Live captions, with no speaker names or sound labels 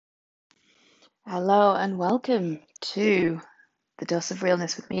Hello and welcome to the Dose of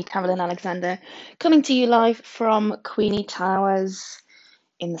Realness with me, Carolyn Alexander, coming to you live from Queenie Towers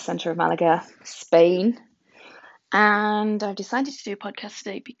in the centre of Malaga, Spain. And I've decided to do a podcast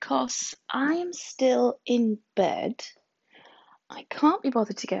today because I am still in bed. I can't be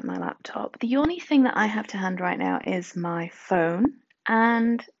bothered to get my laptop. The only thing that I have to hand right now is my phone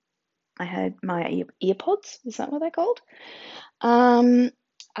and I had my earpods. Is that what they're called? Um,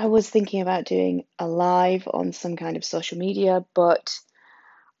 I was thinking about doing a live on some kind of social media, but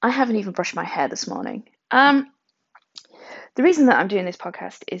I haven't even brushed my hair this morning. The reason that I'm doing this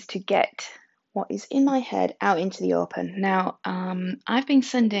podcast is to get what is in my head out into the open. Now, I've been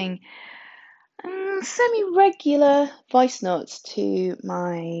sending semi-regular voice notes to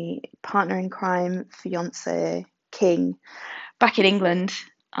my partner in crime, fiance, King, back in England,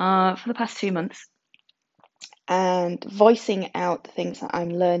 for the past 2 months, and voicing out the things that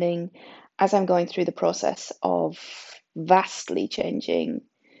I'm learning as I'm going through the process of vastly changing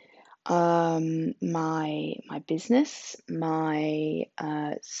my business, the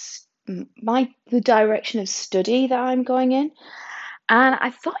direction of study that I'm going in. And I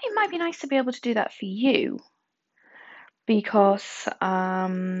thought it might be nice to be able to do that for you because I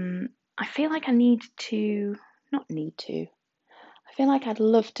feel like I need to, not need to, I feel like I'd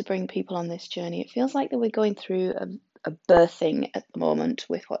love to bring people on this journey. It feels like that we're going through a birthing at the moment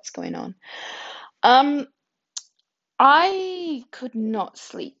with what's going on. Um, I could not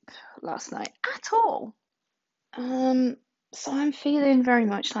sleep last night at all. Um, so I'm feeling very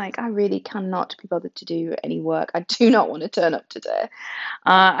much like I really cannot be bothered to do any work. I do not want to turn up today.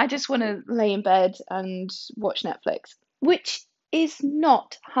 I just want to lay in bed and watch Netflix, which is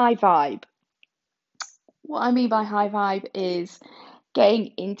not high vibe. What I mean by high vibe is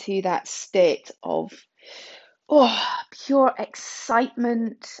getting into that state of pure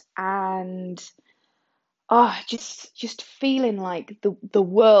excitement and just feeling like the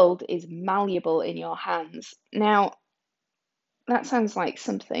world is malleable in your hands. Now, that sounds like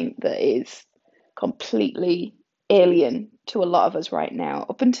something that is completely alien to a lot of us right now.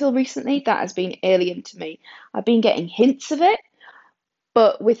 Up until recently, that has been alien to me. I've been getting hints of it,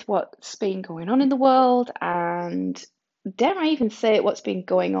 but with what's been going on in the world and dare I even say it, what's been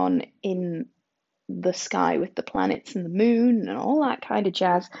going on in the sky with the planets and the moon and all that kind of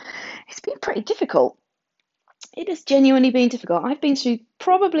jazz, it's been pretty difficult. It has genuinely been difficult. I've been through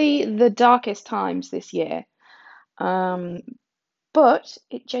probably the darkest times this year. Um, but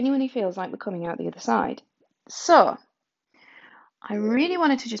it genuinely feels like we're coming out the other side. So, I really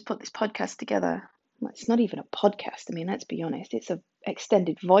wanted to just put this podcast together. Well, it's not even a podcast. I mean, let's be honest. It's an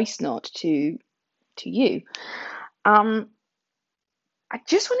extended voice note to you. Um, I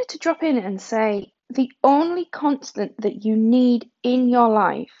just wanted to drop in and say the only constant that you need in your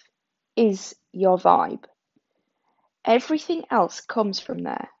life is your vibe. Everything else comes from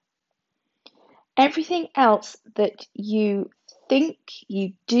there. Everything else that you think,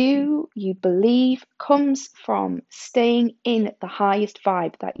 you do, you believe comes from staying in the highest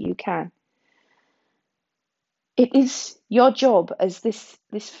vibe that you can. It is your job as this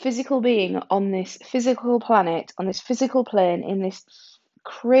physical being on this physical planet, on this physical plane, in this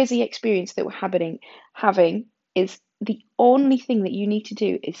crazy experience that we're having is the only thing that you need to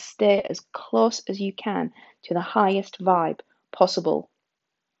do is stay as close as you can to the highest vibe possible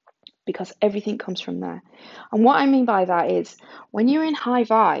because everything comes from there. And what I mean by that is when you're in high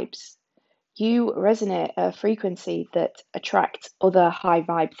vibes, you resonate at a frequency that attracts other high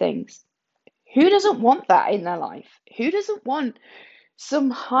vibe things. Who doesn't want that in their life? Who doesn't want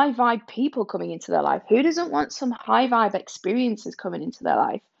some high vibe people coming into their life? Who doesn't want some high vibe experiences coming into their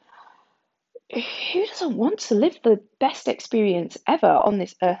life? Who doesn't want to live the best experience ever on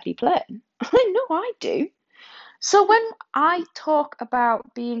this earthly plane? I know I do. So when I talk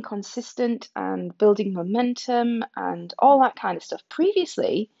about being consistent and building momentum and all that kind of stuff,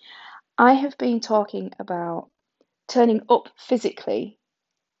 previously I have been talking about turning up physically,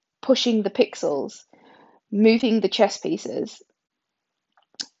 pushing the pixels, moving the chess pieces.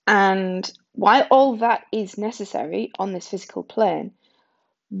 And while all that is necessary on this physical plane,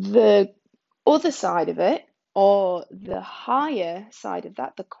 the other side of it, or the higher side of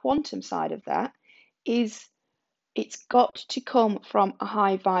that, the quantum side of that, is it's got to come from a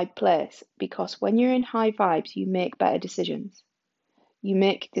high vibe place because when you're in high vibes, you make better decisions. You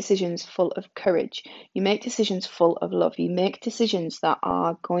make decisions full of courage. You make decisions full of love. You make decisions that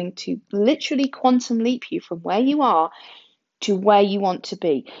are going to literally quantum leap you from where you are to where you want to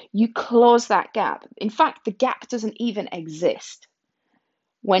be. You close that gap. In fact, the gap doesn't even exist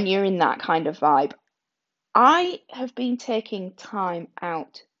when you're in that kind of vibe. I have been taking time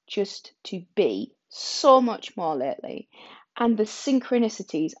out just to be so much more lately. And the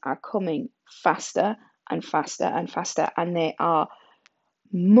synchronicities are coming faster and faster and faster, and they are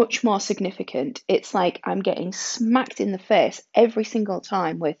much more significant. It's like I'm getting smacked in the face every single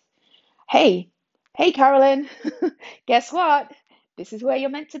time with, hey, hey, Carolyn, guess what? This is where you're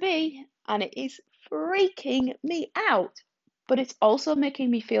meant to be. And it is freaking me out. But it's also making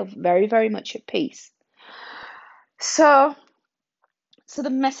me feel very, very much at peace. So, so the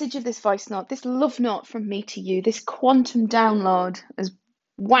message of this voice note, this love note from me to you, this quantum download, as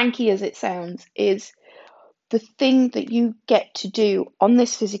wanky as it sounds, is the thing that you get to do on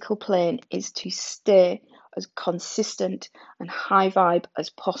this physical plane is to stay as consistent and high vibe as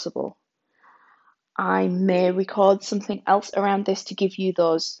possible. I may record something else around this to give you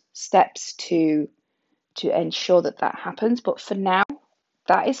those steps to ensure that that happens. But for now,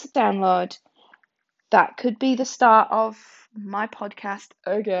 that is the download. That could be the start of my podcast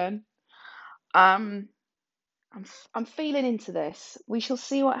again. I'm feeling into this. We shall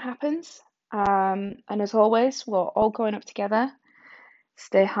see what happens. And as always, we're all going up together.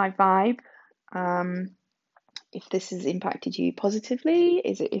 Stay high vibe. If this has impacted you positively,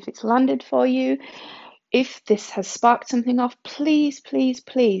 if it's landed for you, if this has sparked something off, please, please,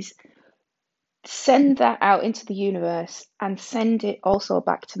 please send that out into the universe and send it also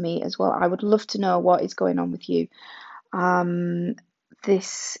back to me as well. I would love to know what is going on with you.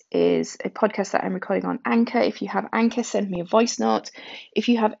 This is a podcast that I'm recording on Anchor. If you have Anchor, send me a voice note. If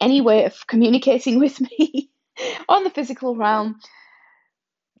you have any way of communicating with me on the physical realm,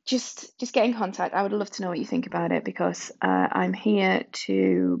 just get in contact. I would love to know what you think about it, because I'm here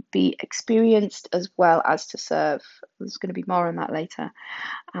to be experienced as well as to serve. There's going to be more on that later.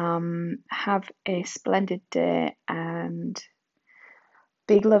 Have a splendid day, and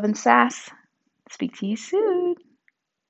big love and sass. Speak to you soon.